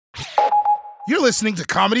You're listening to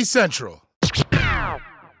Comedy Central.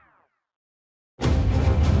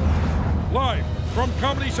 Live from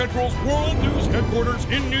Comedy Central's World News headquarters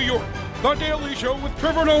in New York, The Daily Show with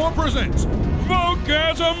Trevor Noah presents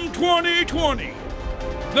Vogasm 2020.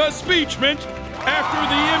 The speechment after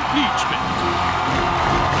the impeachment.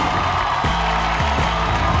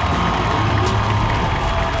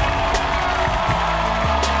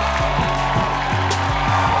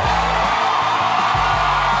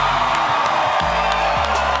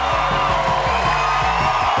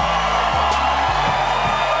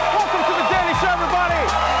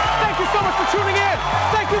 Tuning in.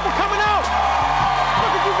 Thank you for coming out.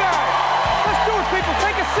 Look at you guys. Let's do it, people.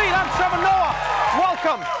 Take a seat. I'm Trevor Noah.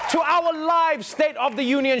 Welcome to our live State of the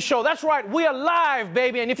Union show. That's right. We are live,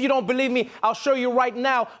 baby. And if you don't believe me, I'll show you right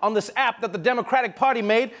now on this app that the Democratic Party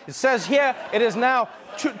made. It says here it is now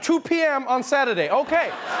 2 p.m. on Saturday.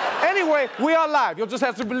 Okay. Anyway, we are live. You'll just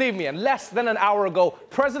have to believe me. And less than an hour ago,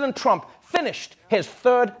 President Trump finished his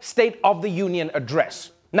third State of the Union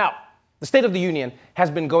address. Now, the State of the Union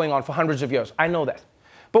has been going on for hundreds of years. I know that.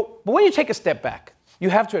 But when you take a step back, you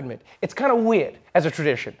have to admit, it's kind of weird as a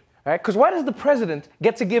tradition, right? Because why does the president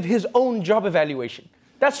get to give his own job evaluation?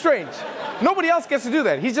 That's strange. Nobody else gets to do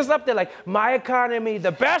that. He's just up there like, my economy,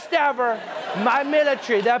 the best ever. My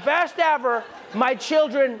military, the best ever. My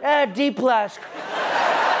children, D+.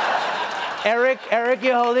 Eric,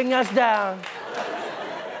 you're holding us down.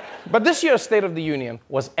 But this year's State of the Union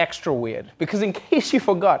was extra weird because in case you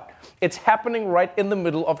forgot, it's happening right in the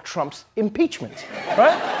middle of Trump's impeachment,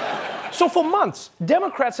 right? So for months,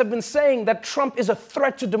 Democrats have been saying that Trump is a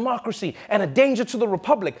threat to democracy and a danger to the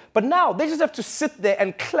republic. But now they just have to sit there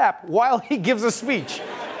and clap while he gives a speech.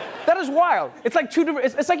 That is wild. It's like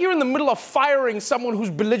it's like you're in the middle of firing someone who's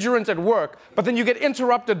belligerent at work, but then you get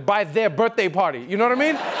interrupted by their birthday party. You know what I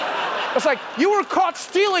mean? It's like, you were caught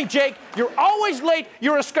stealing, Jake. You're always late.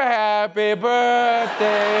 You're a happy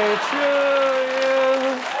birthday to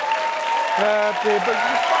you. Happy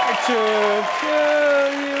birthday to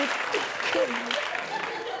you.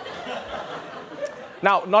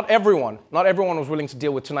 Now, not everyone was willing to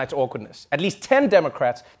deal with tonight's awkwardness. At least 10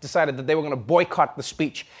 Democrats decided that they were going to boycott the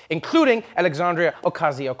speech, including Alexandria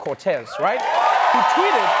Ocasio-Cortez, right? Who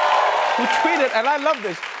tweeted, and I love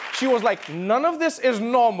this, she was like, none of this is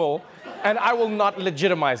normal, and I will not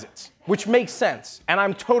legitimize it, which makes sense. And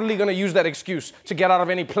I'm totally going to use that excuse to get out of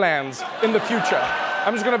any plans in the future.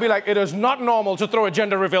 I'm just going to be like, it is not normal to throw a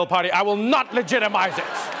gender reveal party. I will not legitimize it.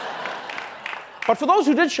 But for those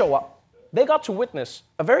who did show up, they got to witness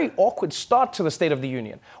a very awkward start to the State of the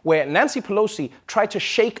Union, where Nancy Pelosi tried to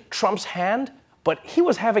shake Trump's hand, but he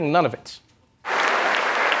was having none of it.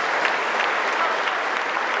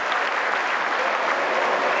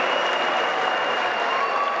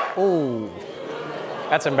 Oh,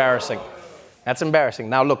 that's embarrassing. That's embarrassing.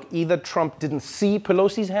 Now, look, either Trump didn't see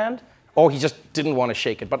Pelosi's hand or he just didn't want to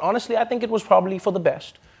shake it. But honestly, I think it was probably for the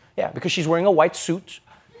best. Yeah, because she's wearing a white suit.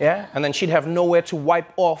 Yeah, and then she'd have nowhere to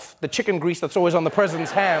wipe off the chicken grease that's always on the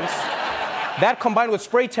president's hands. That combined with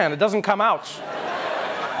spray tan, it doesn't come out.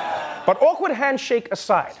 But awkward handshake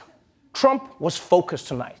aside, Trump was focused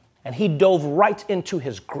tonight, and he dove right into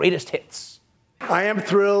his greatest hits. I am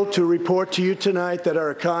thrilled to report to you tonight that our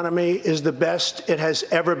economy is the best it has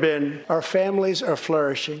ever been. Our families are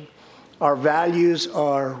flourishing. Our values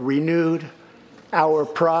are renewed. Our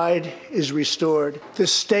pride is restored. The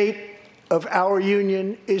state of our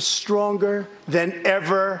union is stronger than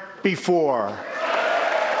ever before.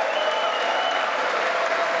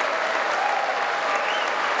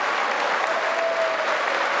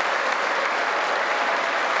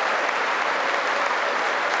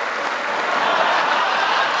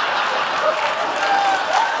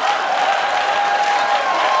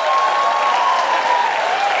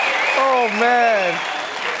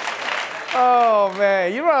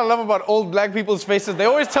 You know what I love about old black people's faces? They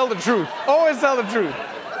always tell the truth. Always tell the truth.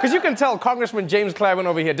 Because you can tell Congressman James Clyburn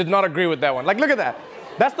over here did not agree with that one. Like, look at that.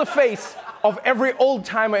 That's the face of every old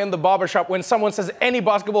timer in the barbershop when someone says any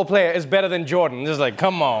basketball player is better than Jordan. Just like,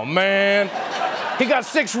 come on, man. He got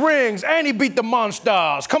 6 rings and he beat the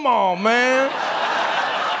Monsters. Come on, man.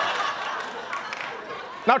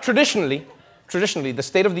 Now, traditionally, the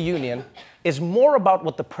State of the Union is more about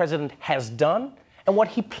what the president has done and what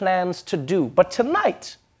he plans to do. But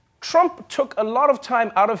tonight, Trump took a lot of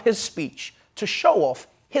time out of his speech to show off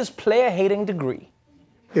his player-hating degree.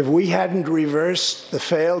 If we hadn't reversed the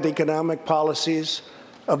failed economic policies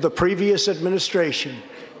of the previous administration,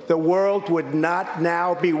 the world would not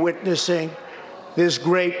now be witnessing this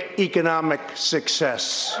great economic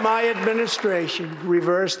success. My administration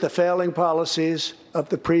reversed the failing policies of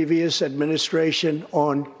the previous administration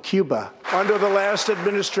on Cuba. Under the last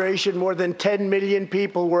administration, more than 10 million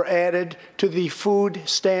people were added to the food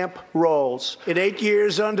stamp rolls. In 8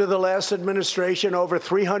 years under the last administration, over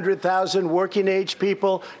 300,000 working-age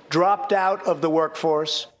people dropped out of the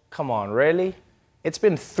workforce. Come on, really? It's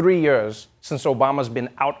been 3 years since Obama's been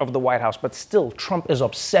out of the White House, but still, Trump is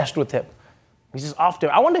obsessed with him. He's just after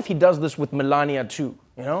him. I wonder if he does this with Melania, too,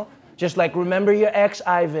 you know? Just like, remember your ex,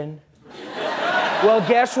 Ivan? Well,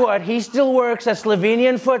 guess what? He still works at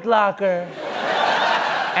Slovenian Foot Locker.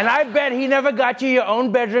 And I bet he never got you your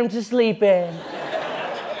own bedroom to sleep in.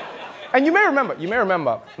 And you may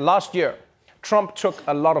remember, last year, Trump took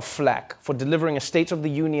a lot of flack for delivering a State of the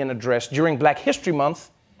Union address during Black History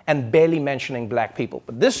Month and barely mentioning black people.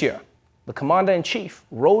 But this year, the commander-in-chief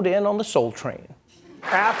rode in on the Soul Train.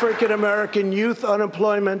 African-American youth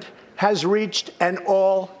unemployment has reached an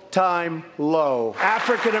all-time low.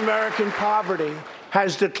 African-American poverty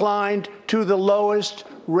has declined to the lowest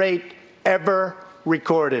rate ever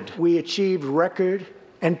recorded. We achieved record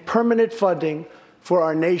and permanent funding for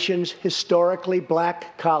our nation's historically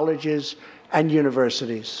black colleges and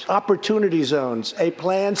universities. Opportunity zones, a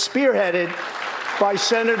plan spearheaded by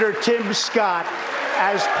Senator Tim Scott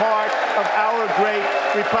as part of our great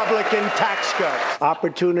Republican tax cuts.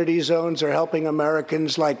 Opportunity zones are helping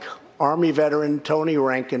Americans like Army veteran Tony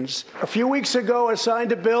Rankins. A few weeks ago, I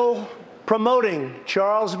signed a bill promoting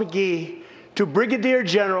Charles McGee to Brigadier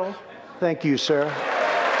General. Thank you, sir.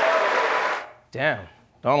 Damn,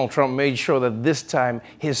 Donald Trump made sure that this time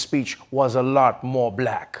his speech was a lot more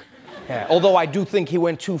black. Yeah, although I do think he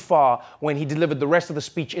went too far when he delivered the rest of the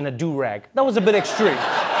speech in a do-rag. That was a bit extreme.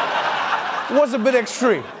 It was a bit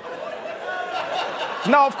extreme.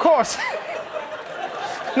 Now, of course,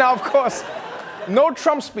 no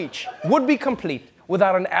Trump speech would be complete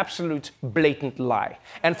without an absolute blatant lie.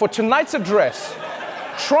 And for tonight's address,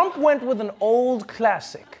 Trump went with an old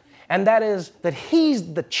classic, and that is that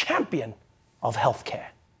he's the champion of healthcare.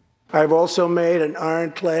 I've also made an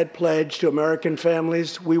ironclad pledge to American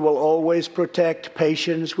families. We will always protect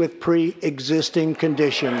patients with pre-existing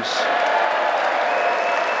conditions.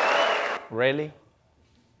 Really?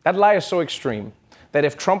 That lie is so extreme that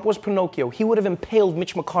if Trump was Pinocchio, he would have impaled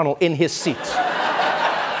Mitch McConnell in his seat.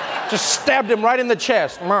 Just stabbed him right in the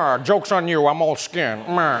chest. Joke's on you, I'm all skin.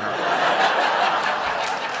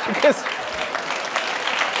 Because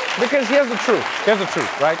here's the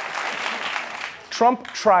truth, right? Trump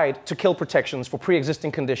tried to kill protections for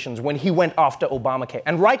pre-existing conditions when he went after Obamacare.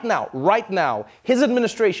 And right now, his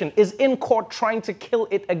administration is in court trying to kill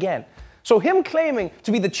it again. So him claiming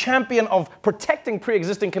to be the champion of protecting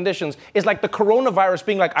pre-existing conditions is like the coronavirus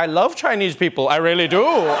being like, I love Chinese people, I really do.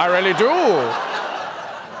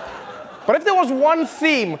 But if there was one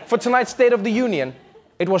theme for tonight's State of the Union,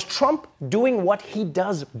 it was Trump doing what he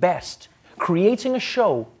does best, creating a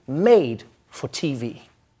show made for TV.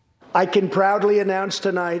 I can proudly announce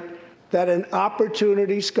tonight that an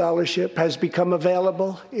Opportunity Scholarship has become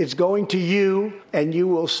available. It's going to you, and you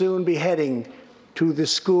will soon be heading to the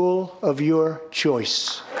school of your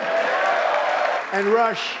choice. And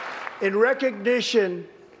Rush, in recognition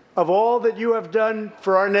of all that you have done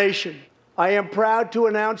for our nation, I am proud to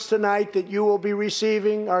announce tonight that you will be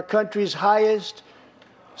receiving our country's highest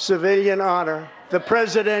civilian honor, the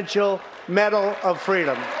Presidential Medal of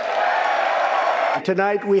Freedom.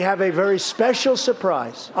 Tonight, we have a very special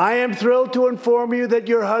surprise. I am thrilled to inform you that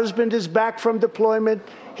your husband is back from deployment.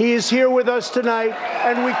 He is here with us tonight,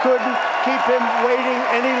 and we couldn't keep him waiting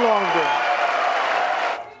any longer.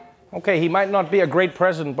 Okay, he might not be a great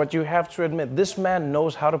president, but you have to admit, this man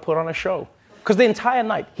knows how to put on a show. Because the entire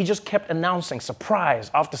night, he just kept announcing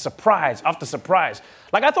surprise after surprise after surprise.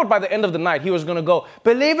 Like, I thought by the end of the night, he was going to go,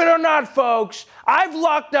 believe it or not, folks, I've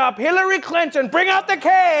locked up Hillary Clinton. Bring out the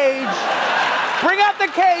cage. Bring out the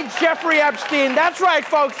cage, Jeffrey Epstein. That's right,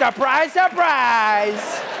 folks. Surprise,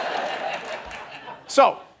 surprise.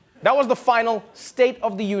 So, that was the final State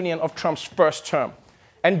of the Union of Trump's first term.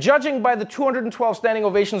 And judging by the 212 standing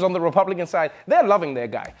ovations on the Republican side, they're loving their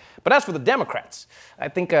guy. But as for the Democrats, I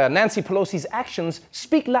think Nancy Pelosi's actions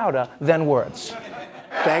speak louder than words.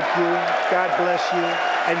 Thank you. God bless you.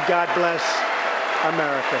 And God bless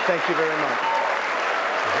America. Thank you very much.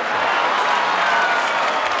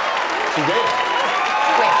 She did.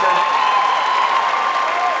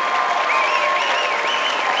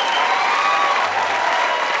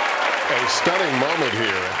 A stunning moment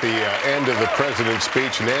here at the end of the president's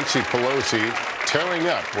speech. Nancy Pelosi tearing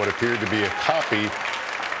up what appeared to be a copy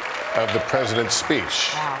of the president's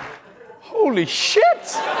speech. Wow. Holy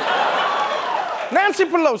shit! Nancy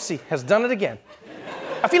Pelosi has done it again.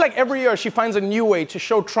 I feel like every year she finds a new way to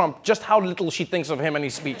show Trump just how little she thinks of him and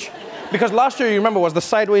his speech. Because last year, you remember, was the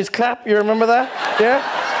sideways clap. You remember that?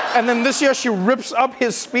 Yeah? And then this year, she rips up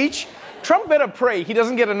his speech. Trump better pray he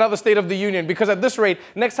doesn't get another State of the Union, because at this rate,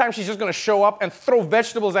 next time she's just going to show up and throw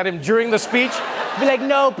vegetables at him during the speech. Be like,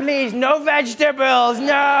 no, please, no vegetables,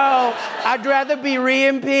 no. I'd rather be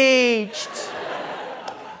re-impeached.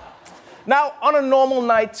 Now, on a normal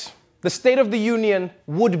night, the State of the Union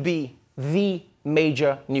would be the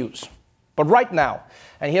major news. But right now,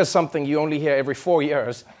 and here's something you only hear every 4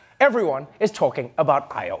 years, everyone is talking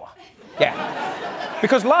about Iowa. Yeah.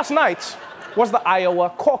 Because last night was the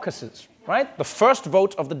Iowa caucuses, right? The first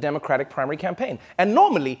vote of the Democratic primary campaign. And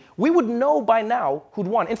normally, we would know by now who'd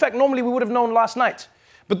won. In fact, normally we would have known last night.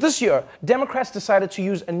 But this year, Democrats decided to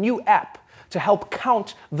use a new app to help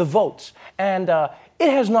count the votes. And it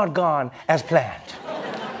has not gone as planned.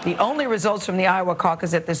 The only results from the Iowa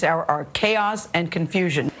caucus at this hour are chaos and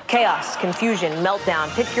confusion. Chaos, confusion, meltdown.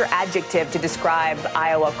 Pick your adjective to describe the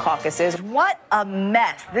Iowa caucuses. What a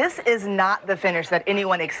mess. This is not the finish that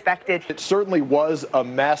anyone expected. It certainly was a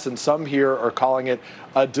mess, and some here are calling it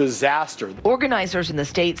a disaster. Organizers in the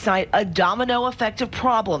state cite a domino effect of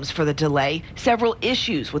problems for the delay, several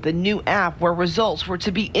issues with a new app where results were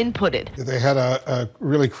to be inputted. They had a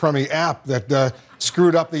really crummy app that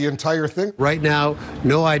screwed up the entire thing. Right now,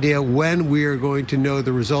 no idea when we are going to know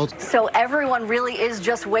the results. So everyone really is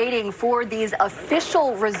just waiting for these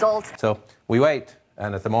official results. So we wait,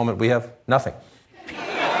 and at the moment we have nothing.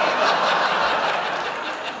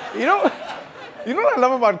 You know what I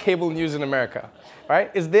love about cable news in America,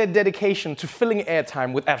 right? Is their dedication to filling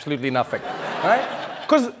airtime with absolutely nothing, right?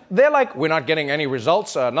 Because they're like, we're not getting any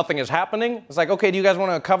results, nothing is happening. It's like, okay, do you guys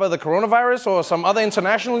want to cover the coronavirus or some other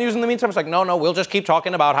international news in the meantime? It's like, no, we'll just keep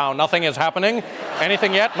talking about how nothing is happening.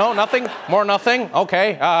 Anything yet? No, nothing? More nothing?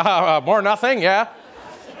 Okay, more nothing, yeah.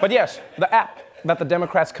 But yes, the app that the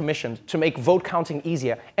Democrats commissioned to make vote counting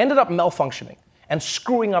easier ended up malfunctioning and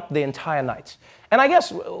screwing up the entire night. And I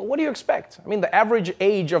guess, what do you expect? I mean, the average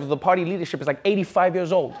age of the party leadership is like 85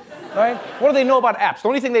 years old, right? What do they know about apps? The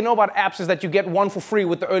only thing they know about apps is that you get one for free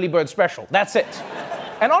with the early bird special. That's it.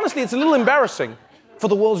 And honestly, it's a little embarrassing for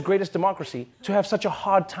the world's greatest democracy to have such a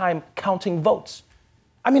hard time counting votes.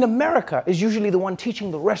 I mean, America is usually the one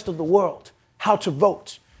teaching the rest of the world how to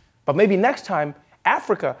vote. But maybe next time,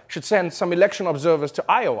 Africa should send some election observers to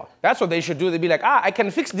Iowa. That's what they should do. They'd be like, I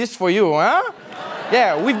can fix this for you, huh?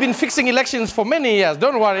 Yeah, we've been fixing elections for many years,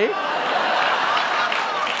 don't worry.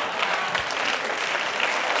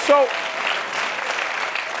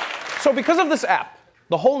 So because of this app,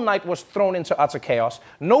 the whole night was thrown into utter chaos.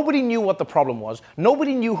 Nobody knew what the problem was.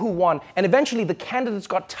 Nobody knew who won. And eventually the candidates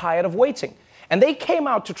got tired of waiting. And they came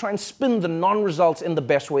out to try and spin the non-results in the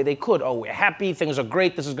best way they could. Oh, we're happy, things are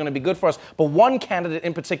great, this is going to be good for us. But one candidate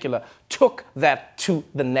in particular took that to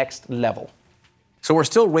the next level. So we're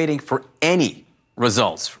still waiting for any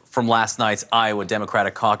results from last night's Iowa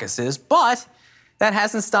Democratic caucuses, but that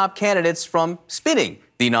hasn't stopped candidates from spinning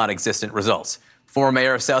the non-existent results. Former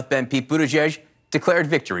Mayor of South Bend, Pete Buttigieg, declared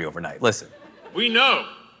victory overnight. Listen. We know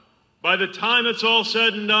by the time it's all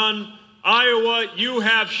said and done, Iowa, you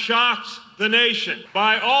have shocked the nation.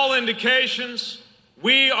 By all indications,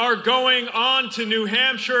 we are going on to New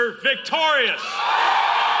Hampshire victorious.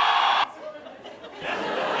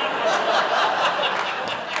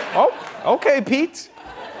 Oh, okay, Pete.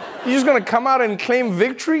 You're just gonna come out and claim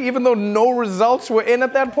victory even though no results were in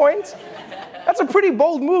at that point? That's a pretty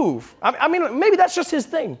bold move. I mean, maybe that's just his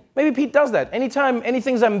thing. Maybe Pete does that. Anytime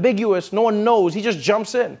anything's ambiguous, no one knows, he just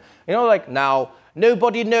jumps in. You know, like, now,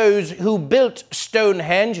 nobody knows who built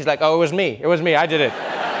Stonehenge. He's like, oh, it was me, I did it.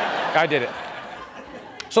 I did it.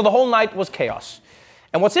 So the whole night was chaos.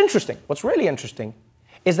 And what's really interesting,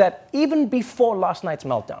 is that even before last night's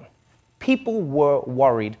meltdown, people were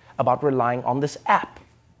worried about relying on this app,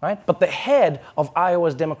 right? But the head of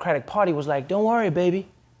Iowa's Democratic Party was like, don't worry, baby,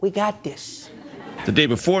 we got this. The day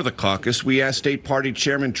before the caucus, we asked State Party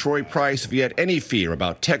Chairman Troy Price if he had any fear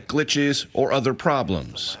about tech glitches or other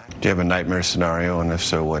problems. Do you have a nightmare scenario, and if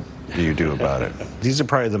so, what do you do about it? These are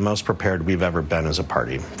probably the most prepared we've ever been as a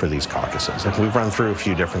party for these caucuses. We've run through a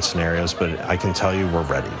few different scenarios, but I can tell you we're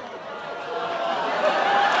ready.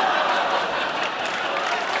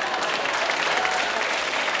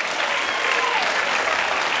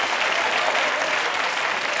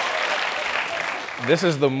 This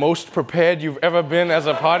is the most prepared you've ever been as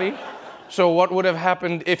a party? So what would have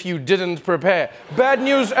happened if you didn't prepare? Bad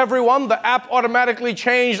news, everyone. The app automatically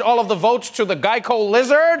changed all of the votes to the Geico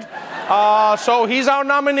lizard. So he's our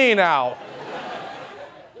nominee now.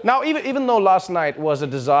 Now, even though last night was a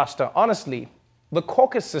disaster, honestly, the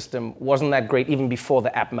caucus system wasn't that great even before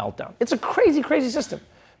the app meltdown. It's a crazy, crazy system.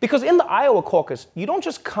 Because in the Iowa caucus, you don't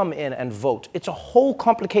just come in and vote. It's a whole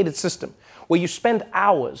complicated system where you spend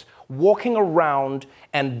hours walking around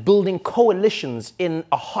and building coalitions in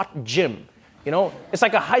a hot gym. You know, it's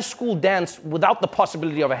like a high school dance without the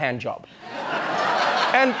possibility of a hand job.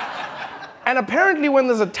 And apparently when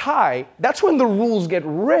there's a tie, that's when the rules get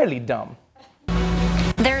really dumb.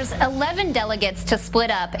 There's 11 delegates to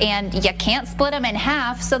split up, and you can't split them in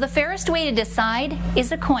half, so the fairest way to decide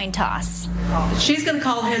is a coin toss. She's going to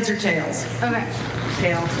call heads or tails. Okay.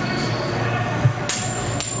 Tails.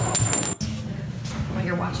 Well,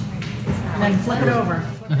 you're watching me. And then flip it over.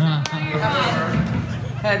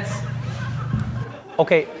 Heads.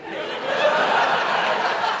 Okay.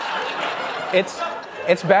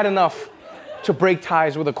 It's bad enough to break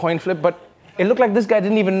ties with a coin flip, but it looked like this guy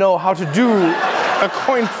didn't even know how to do a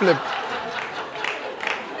coin flip.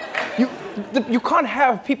 You can't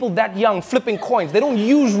have people that young flipping coins. They don't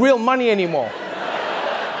use real money anymore.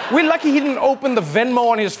 We're lucky he didn't open the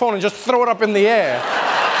Venmo on his phone and just throw it up in the air.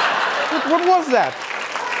 What was that?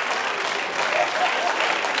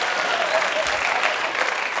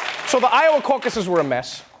 So the Iowa caucuses were a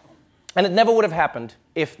mess, and it never would have happened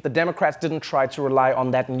if the Democrats didn't try to rely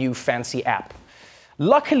on that new fancy app.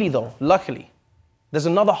 Luckily, there's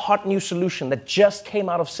another hot new solution that just came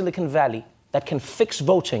out of Silicon Valley that can fix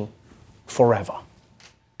voting forever.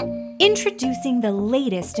 Introducing the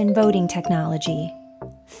latest in voting technology.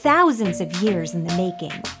 Thousands of years in the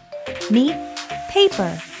making. Meet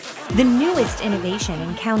paper, the newest innovation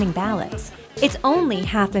in counting ballots. It's only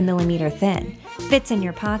 0.5 millimeter thin, fits in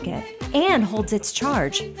your pocket, and holds its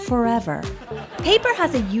charge forever. Paper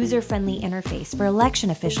has a user-friendly interface for election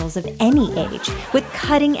officials of any age with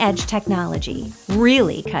cutting-edge technology.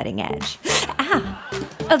 Really cutting edge.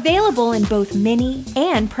 Available in both mini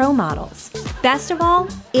and pro models. Best of all,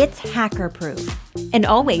 it's hacker-proof and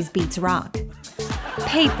always beats rock.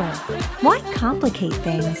 Paper. Why complicate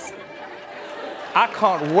things? I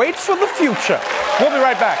can't wait for the future. We'll be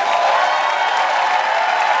right back.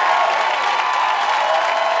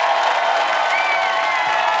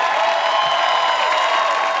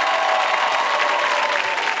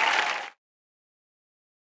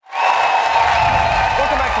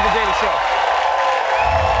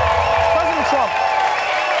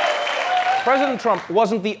 President Trump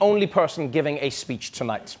wasn't the only person giving a speech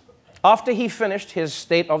tonight. After he finished his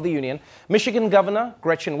State of the Union, Michigan Governor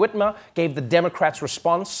Gretchen Whitmer gave the Democrats'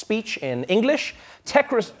 response speech in English.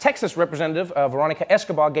 Texas Representative Veronica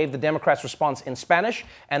Escobar gave the Democrats' response in Spanish.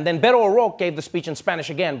 And then Beto O'Rourke gave the speech in Spanish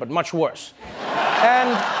again, but much worse. And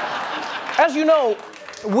as you know,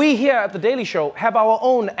 we here at The Daily Show have our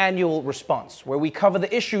own annual response, where we cover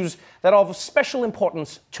the issues that are of special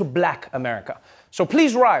importance to Black America. So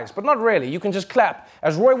please rise, but not really. You can just clap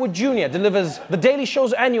as Roy Wood Jr. delivers The Daily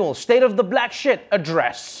Show's annual State of the Black Shit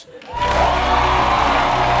address.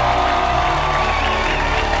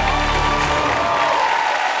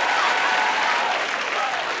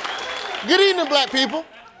 Good evening, Black people,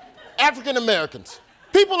 African Americans,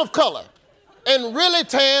 people of color, and really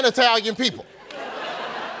tan Italian people.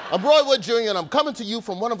 I'm Roy Wood Jr., and I'm coming to you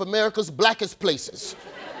from one of America's blackest places,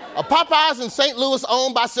 a Popeyes in St. Louis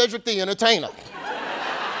owned by Cedric the Entertainer.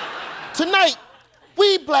 Tonight,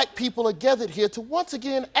 we Black people are gathered here to once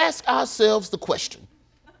again ask ourselves the question,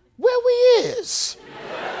 where we is?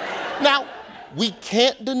 Now, we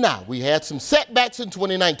can't deny we had some setbacks in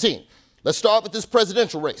 2019. Let's start with this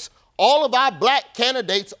presidential race. All of our Black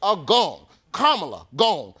candidates are gone. Kamala,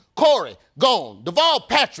 gone. Corey, gone. Deval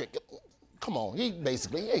Patrick, come on, he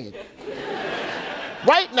basically,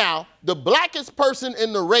 Right now, the blackest person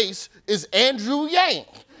in the race is Andrew Yang.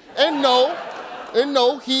 And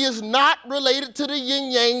no, he is not related to the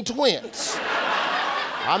Yin Yang twins.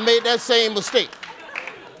 I made that same mistake.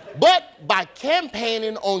 But by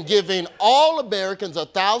campaigning on giving all Americans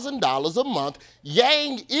 $1,000 a month,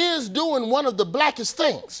 Yang is doing one of the blackest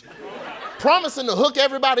things, promising to hook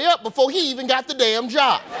everybody up before he even got the damn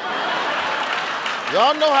job.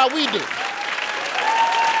 Y'all know how we do.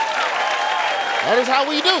 That is how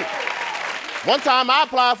we do. One time I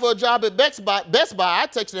applied for a job at Best Buy, I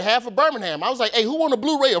texted half of Birmingham. I was like, hey, who want a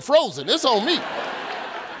Blu-ray of Frozen? It's on me.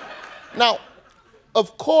 Now,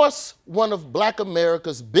 of course, one of Black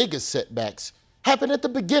America's biggest setbacks happened at the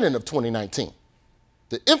beginning of 2019.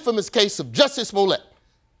 The infamous case of Justice Smollett.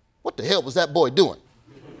 What the hell was that boy doing?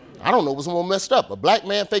 I don't know what's more messed up, a black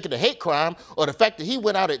man faking a hate crime or the fact that he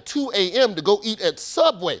went out at 2 a.m. to go eat at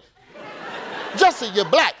Subway. Justice, you're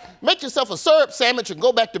Black. Make yourself a syrup sandwich and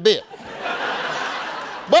go back to bed.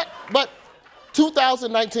 But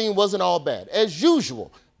 2019 wasn't all bad. As usual,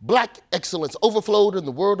 Black excellence overflowed in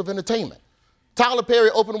the world of entertainment. Tyler Perry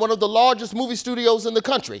opened one of the largest movie studios in the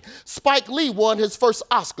country. Spike Lee won his first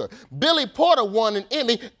Oscar. Billy Porter won an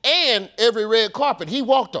Emmy and every red carpet he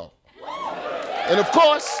walked on. And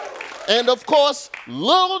of course,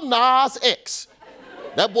 Lil Nas X.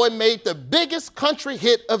 That boy made the biggest country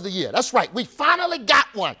hit of the year. That's right, we finally got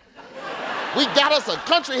one. We got us a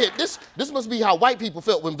country hit. This must be how white people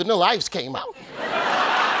felt when Vanilla Ice came out.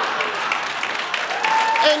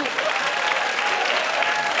 And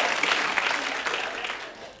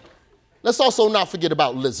let's also not forget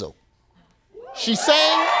about Lizzo. She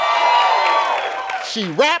sang, she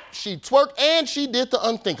rapped, she twerked, and she did the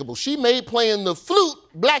unthinkable. She made playing the flute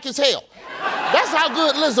black as hell. That's how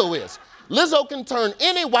good Lizzo is. Lizzo can turn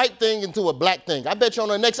any white thing into a black thing. I bet you on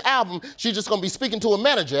her next album, she's just gonna be speaking to a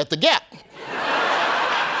manager at the Gap.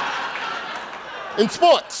 In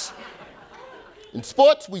sports,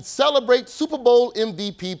 we celebrate Super Bowl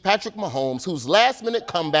MVP Patrick Mahomes, whose last-minute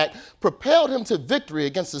comeback propelled him to victory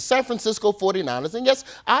against the San Francisco 49ers. And yes,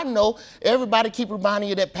 I know everybody keep reminding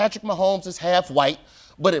you that Patrick Mahomes is half white,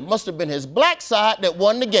 but it must have been his black side that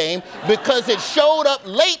won the game because it showed up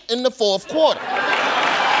late in the fourth quarter.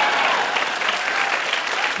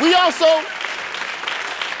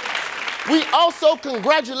 We also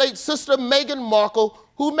congratulate Sister Meghan Markle,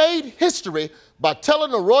 who made history by telling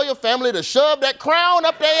the royal family to shove that crown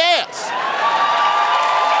up their ass.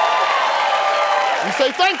 We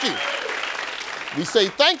say thank you. We say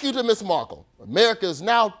thank you to Miss Markle. America is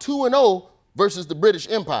now 2-0 versus the British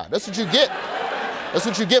Empire. That's what you get. That's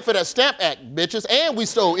what you get for that Stamp Act, bitches. And we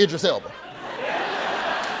stole Idris Elba.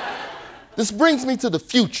 This brings me to the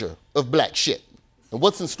future of black shit and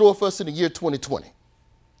what's in store for us in the year 2020.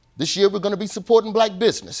 This year, we're going to be supporting black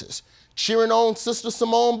businesses, cheering on Sister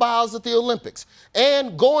Simone Biles at the Olympics,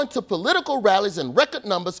 and going to political rallies in record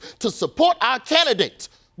numbers to support our candidates,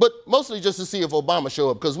 but mostly just to see if Obama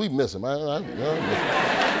show up, because we miss him.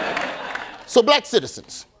 So black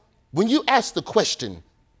citizens, when you ask the question,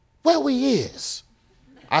 where we is,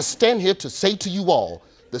 I stand here to say to you all,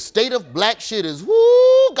 the state of black shit is,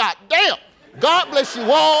 woo, goddamn. God bless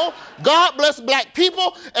you all, God bless black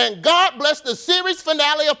people, and God bless the series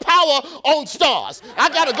finale of Power on Stars. I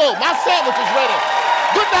gotta go, my sandwich is ready.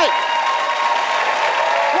 Good night.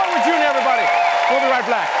 What would you, everybody? We'll be right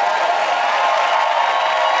back.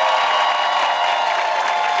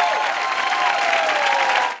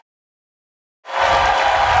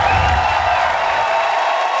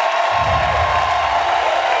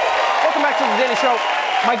 Welcome back to The Daily Show.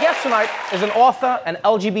 My guest tonight is an author, an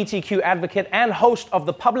LGBTQ advocate, and host of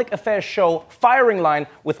the public affairs show Firing Line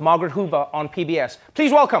with Margaret Hoover on PBS.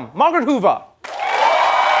 Please welcome Margaret Hoover. Welcome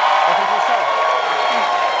to the show.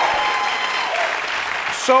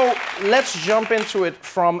 So let's jump into it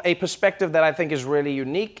from a perspective that I think is really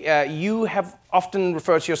unique. You have often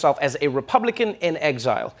referred to yourself as a Republican in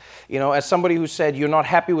exile. You know, as somebody who said you're not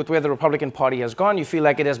happy with where the Republican Party has gone, you feel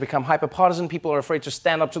like it has become hyper-partisan, people are afraid to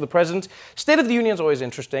stand up to the president. State of the Union is always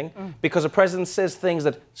interesting because the president says things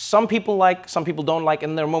that some people like, some people don't like,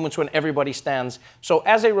 and there are moments when everybody stands. So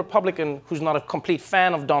as a Republican who's not a complete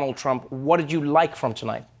fan of Donald Trump, what did you like from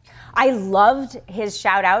tonight? I loved his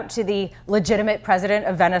shout out to the legitimate president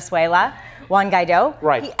of Venezuela, Juan Guaido.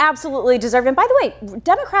 Right. He absolutely deserved it. And by the way,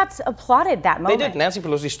 Democrats applauded that moment. They did. Nancy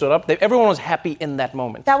Pelosi stood up. Everyone was happy in that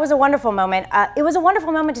moment. That was a wonderful moment. It was a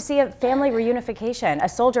wonderful moment to see a family reunification. A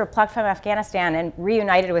soldier plucked from Afghanistan and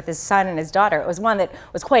reunited with his son and his daughter. It was one that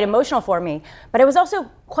was quite emotional for me. But I was also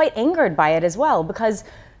quite angered by it as well, because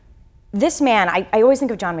this man, I always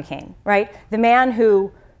think of John McCain, right? The man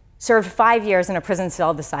who served 5 years in a prison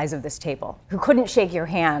cell the size of this table, who couldn't shake your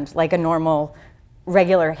hand like a normal,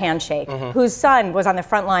 regular handshake, whose son was on the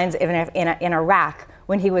front lines in Iraq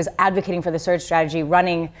when he was advocating for the surge strategy,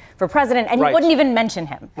 running for president, and he wouldn't even mention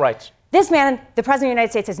him. Right. This man, the president of the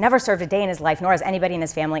United States, has never served a day in his life, nor has anybody in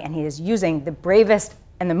his family, and he is using the bravest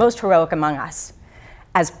and the most heroic among us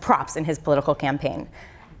as props in his political campaign.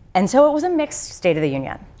 And so it was a mixed State of the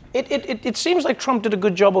Union. It seems like Trump did a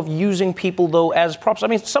good job of using people, though, as props. I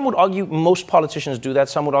mean, some would argue most politicians do that.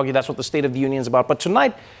 Some would argue that's what the State of the Union is about. But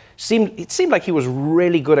tonight, it seemed like he was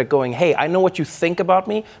really good at going, hey, I know what you think about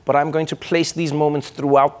me, but I'm going to place these moments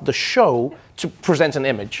throughout the show to present an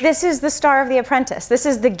image. This is the star of The Apprentice. This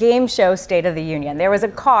is the game show State of the Union. There was a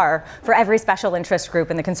car for every special interest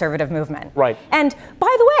group in the conservative movement. Right. And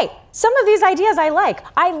by the way, some of these ideas I like.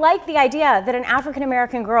 I like the idea that an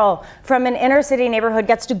African-American girl from an inner city neighborhood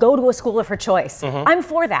gets to go to a school of her choice. I'm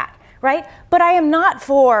for that, right? But I am not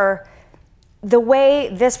for the way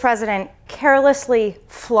this president carelessly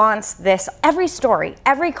flaunts this. Every story,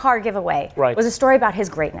 every car giveaway was a story about his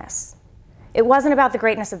greatness. It wasn't about the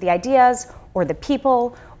greatness of the ideas or the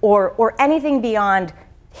people or anything beyond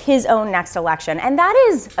his own next election. And that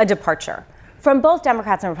is a departure from both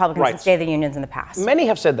Democrats and Republicans in State of the Unions in the past. Many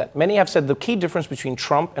have said that. Many have said the key difference between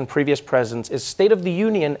Trump and previous presidents is State of the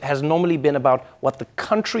Union has normally been about what the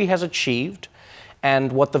country has achieved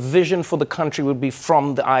and what the vision for the country would be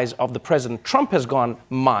from the eyes of the president. Trump has gone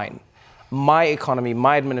mine. My economy,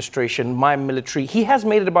 my administration, my military. He has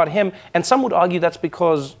made it about him, and some would argue that's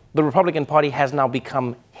because the Republican Party has now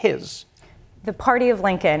become his. The party of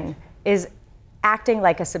Lincoln is acting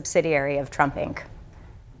like a subsidiary of Trump Inc.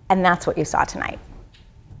 And that's what you saw tonight.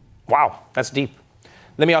 Wow, that's deep.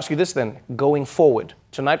 Let me ask you this then, going forward.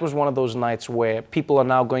 Tonight was one of those nights where people are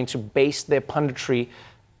now going to base their punditry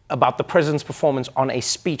about the president's performance on a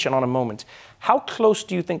speech and on a moment. How close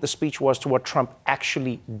do you think the speech was to what Trump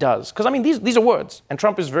actually does? Because, I mean, these are words, and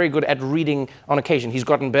Trump is very good at reading on occasion. He's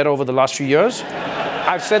gotten better over the last few years.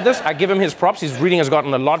 I've said this, I give him his props. His reading has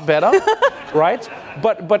gotten a lot better, right?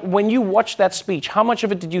 But when you watch that speech, how much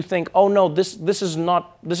of it did you think, oh no, this is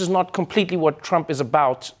not completely what Trump is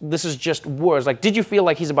about. This is just words. Like, did you feel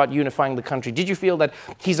like he's about unifying the country? Did you feel that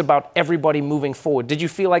he's about everybody moving forward? Did you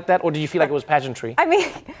feel like that, or did you feel like it was pageantry? I mean,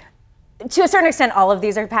 to a certain extent, all of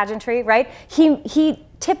these are pageantry, right? He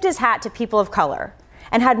tipped his hat to people of color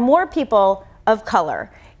and had more people of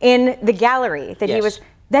color in the gallery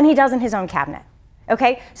than he does in his own cabinet.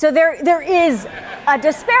 Okay, so there is a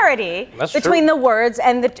disparity between the words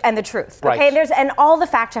and the truth. Okay, Right. and all the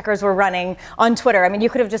fact checkers were running on Twitter. I mean, you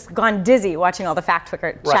could have just gone dizzy watching all the fact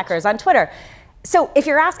checkers on Twitter. So if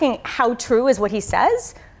you're asking how true is what he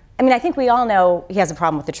says, I mean, I think we all know he has a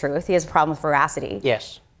problem with the truth. He has a problem with veracity.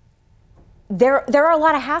 Yes. There are a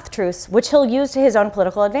lot of half-truths which he'll use to his own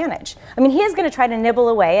political advantage. I mean, he is going to try to nibble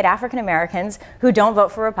away at African Americans who don't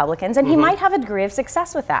vote for Republicans, and he might have a degree of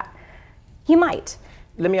success with that. He might.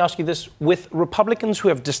 Let me ask you this. With Republicans who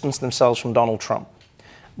have distanced themselves from Donald Trump,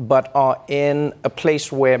 but are in a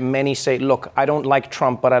place where many say, look, I don't like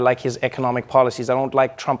Trump, but I like his economic policies. I don't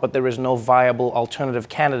like Trump, but there is no viable alternative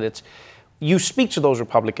candidate. You speak to those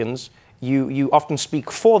Republicans. You often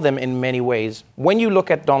speak for them in many ways. When you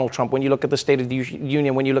look at Donald Trump, when you look at the State of the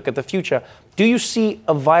Union, when you look at the future, do you see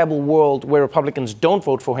a viable world where Republicans don't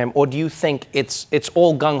vote for him, or do you think it's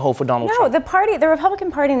all gung-ho for Donald Trump? No, the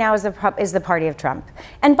Republican Party now is the party of Trump.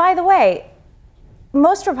 And by the way,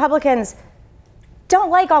 most Republicans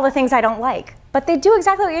don't like all the things I don't like, but they do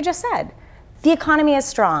exactly what you just said. The economy is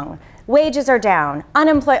strong. Wages are down.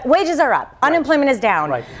 Wages are up. Right. Unemployment is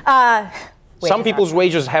down. Right. Some people's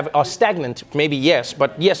wages are stagnant, maybe yes,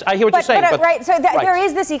 but yes, I hear what you're saying. Right, so there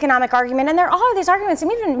is this economic argument, and there are these arguments,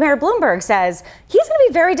 and even Mayor Bloomberg says he's going to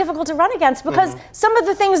be very difficult to run against because some of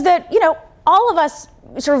the things that, all of us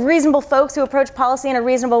sort of reasonable folks who approach policy in a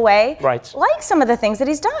reasonable way like some of the things that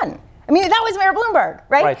he's done. I mean, that was Mayor Bloomberg,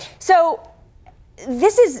 right? So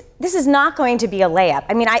this is not going to be a layup.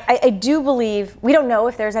 I mean, I do believe, we don't know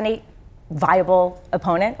if there's any viable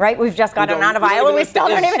opponent, right? We've just gotten out of Iowa. We still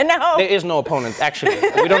don't even know. There is no opponent, actually.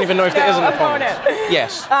 We don't even know if there is an opponent.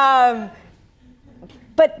 Yes.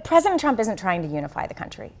 But President Trump isn't trying to unify the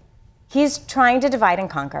country. He's trying to divide and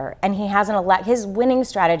conquer, and he has his winning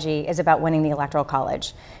strategy is about winning the Electoral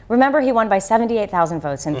College. Remember, he won by 78,000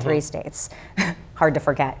 votes in 3 states. Hard to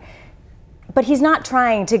forget. But he's not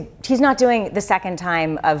doing the second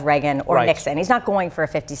time of Reagan or Nixon. He's not going for a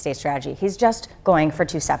 50-state strategy. He's just going for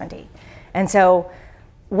 270. And so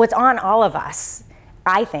what's on all of us,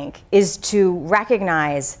 I think, is to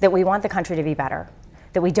recognize that we want the country to be better,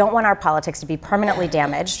 that we don't want our politics to be permanently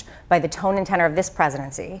damaged by the tone and tenor of this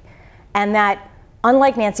presidency, and that,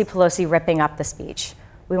 unlike Nancy Pelosi ripping up the speech,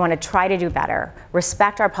 we want to try to do better,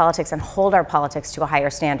 respect our politics, and hold our politics to a higher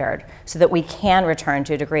standard so that we can return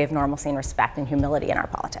to a degree of normalcy and respect and humility in our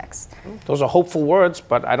politics. Those are hopeful words,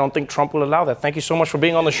 but I don't think Trump will allow that. Thank you so much for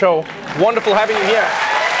being on the show. Wonderful having you here.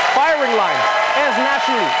 Firing Line airs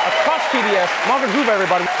nationally across PBS. Margaret Hoover,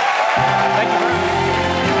 everybody. Thank you very much.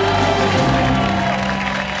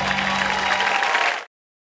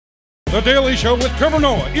 The Daily Show with Trevor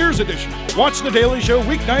Noah, Ears Edition. Watch The Daily Show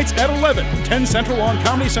weeknights at 11, 10 Central on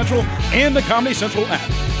Comedy Central and the Comedy Central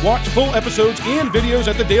app. Watch full episodes and videos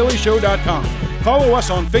at thedailyshow.com. Follow us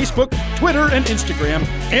on Facebook, Twitter, and Instagram,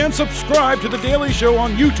 and subscribe to The Daily Show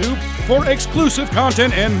on YouTube for exclusive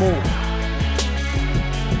content and more.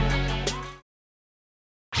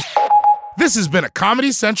 This has been a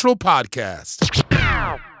Comedy Central podcast.